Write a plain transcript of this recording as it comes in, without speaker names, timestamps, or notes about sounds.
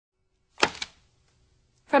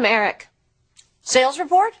From Eric. Sales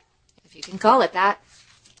report? If you can call it that.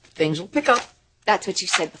 Things will pick up. That's what you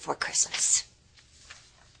said before Christmas.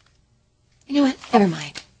 You know what? Never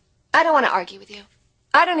mind. I don't want to argue with you.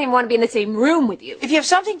 I don't even want to be in the same room with you. If you have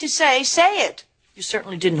something to say it. You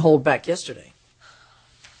certainly didn't hold back yesterday.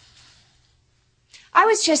 I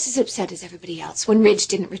was just as upset as everybody else when Ridge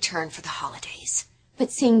didn't return for the holidays. But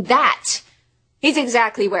seeing that, he's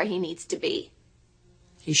exactly where he needs to be.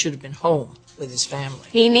 He should have been home with his family.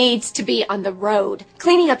 He needs to be on the road,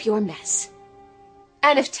 cleaning up your mess.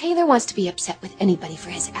 And if Taylor wants to be upset with anybody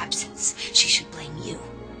for his absence, she should blame you.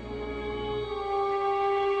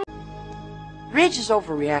 Ridge is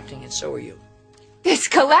overreacting, and so are you. This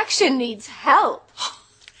collection needs help.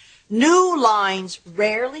 New lines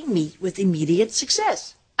rarely meet with immediate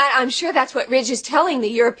success. I'm sure that's what Ridge is telling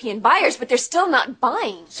the European buyers, but they're still not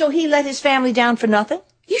buying. So he let his family down for nothing?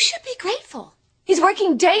 You should be grateful. He's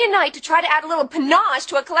working day and night to try to add a little panache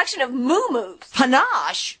to a collection of moo-moos.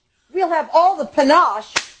 Panache? We'll have all the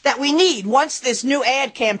panache that we need once this new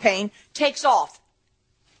ad campaign takes off.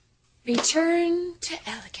 Return to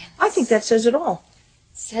elegance. I think that says it all.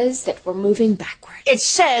 Says that we're moving backward. It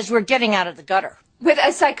says we're getting out of the gutter. With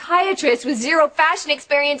a psychiatrist with zero fashion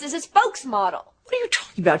experience as a spokesmodel. What are you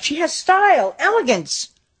talking about? She has style, elegance.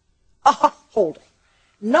 Oh, hold it.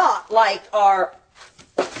 Not like our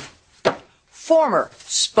former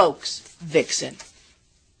spokes vixen.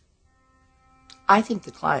 I think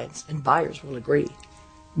the clients and buyers will agree.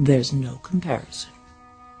 There's no comparison.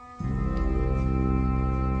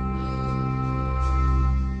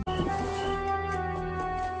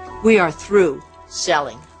 We are through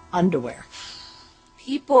selling underwear.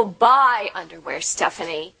 People buy underwear,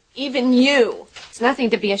 Stephanie. Even you. It's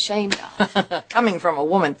nothing to be ashamed of. Coming from a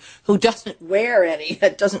woman who doesn't wear any,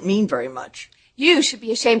 that doesn't mean very much. You should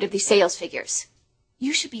be ashamed of these sales figures.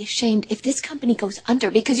 You should be ashamed if this company goes under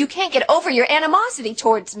because you can't get over your animosity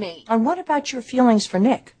towards me. And what about your feelings for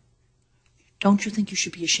Nick? Don't you think you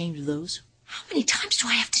should be ashamed of those? How many times do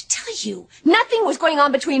I have to tell you? Nothing was going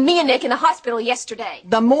on between me and Nick in the hospital yesterday.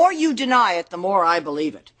 The more you deny it, the more I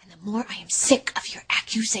believe it. And the more I am sick of your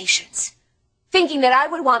accusations. Thinking that I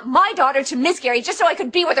would want my daughter to miscarry just so I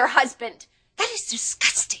could be with her husband. That is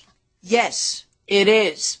disgusting. Yes, it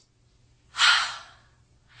is.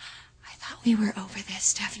 I thought we were over this,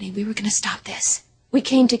 Stephanie. We were going to stop this. We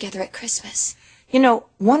came together at Christmas. You know,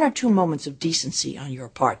 1 or 2 moments of decency on your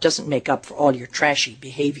part doesn't make up for all your trashy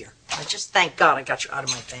behavior. I just thank God I got you out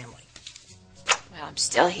of my family. Well, I'm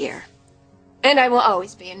still here. And I will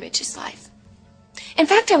always be in Rich's life. In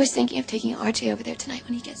fact, I was thinking of taking RJ over there tonight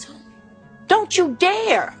when he gets home. Don't you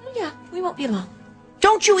dare! Yeah, we won't be long.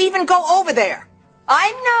 Don't you even go over there!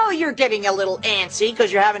 I know you're getting a little antsy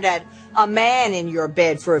because you haven't had a man in your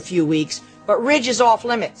bed for a few weeks, but Ridge is off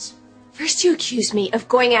limits. First you accused me of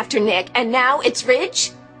going after Nick, and now it's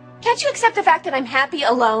Ridge? Can't you accept the fact that I'm happy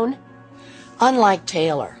alone? Unlike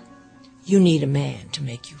Taylor, you need a man to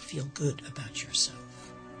make you feel good about yourself.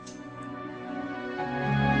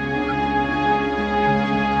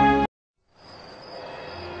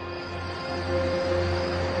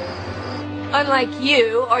 Unlike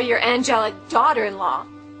you or your angelic daughter-in-law,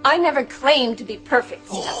 I never claimed to be perfect,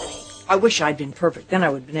 Stephanie. I wish I'd been perfect. Then I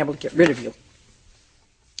would have been able to get rid of you.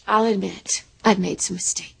 I'll admit, I've made some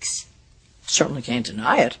mistakes. Certainly can't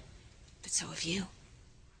deny it. But so have you.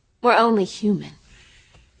 We're only human.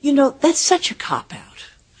 You know, that's such a cop-out.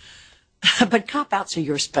 But cop-outs are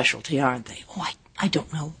your specialty, aren't they? Oh, I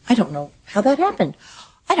don't know. I don't know how that happened.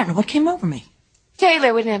 I don't know what came over me.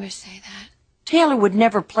 Taylor would never say that. Taylor would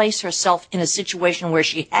never place herself in a situation where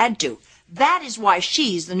she had to. That is why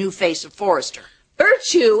she's the new face of Forrester.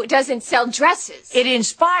 Virtue doesn't sell dresses. It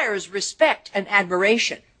inspires respect and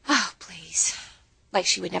admiration. Oh, please. Like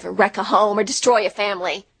she would never wreck a home or destroy a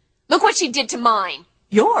family. Look what she did to mine.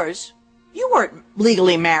 Yours? You weren't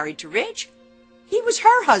legally married to Ridge. He was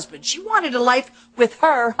her husband. She wanted a life with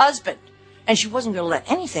her husband. And she wasn't going to let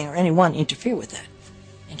anything or anyone interfere with that.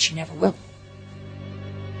 And she never will.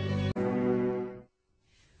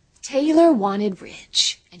 Taylor wanted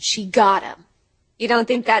Ridge, and she got him. You don't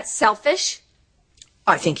think that's selfish?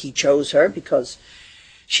 I think he chose her because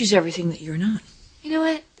she's everything that you're not. You know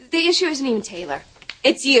what? The issue isn't even Taylor.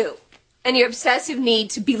 It's you. And your obsessive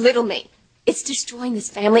need to belittle me. It's destroying this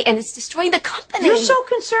family, and it's destroying the company. You're so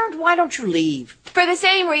concerned. Why don't you leave? For the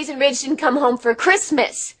same reason Ridge didn't come home for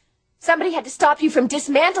Christmas. Somebody had to stop you from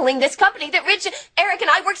dismantling this company that Ridge, Eric, and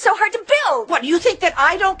I worked so hard to build. What, do you think that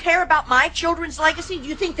I don't care about my children's legacy? Do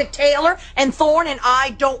you think that Taylor and Thorne and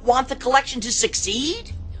I don't want the collection to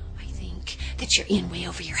succeed? I think that you're in way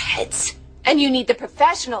over your heads. And you need the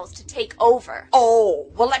professionals to take over. Oh,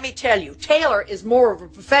 well, let me tell you, Taylor is more of a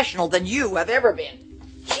professional than you have ever been.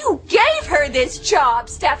 You gave her this job,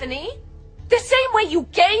 Stephanie. The same way you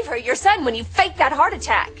gave her your son when you faked that heart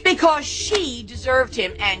attack. Because she deserved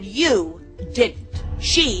him and you didn't.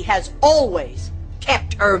 She has always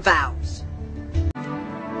kept her vows.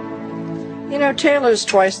 You know, Taylor's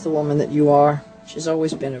twice the woman that you are. She's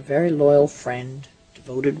always been a very loyal friend,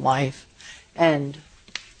 devoted wife, and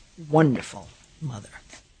wonderful mother.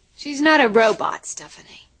 She's not a robot,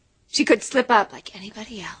 Stephanie. She could slip up like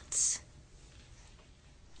anybody else.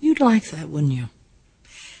 You'd like that, wouldn't you?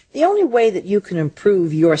 The only way that you can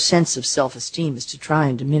improve your sense of self-esteem is to try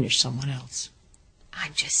and diminish someone else.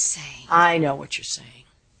 I'm just saying. I know what you're saying.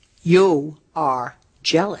 You are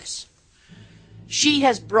jealous. She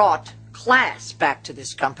has brought class back to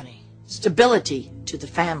this company, stability to the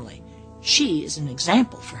family. She is an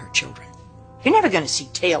example for her children. You're never going to see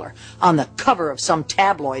Taylor on the cover of some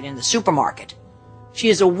tabloid in the supermarket. She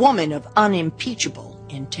is a woman of unimpeachable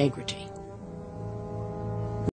integrity.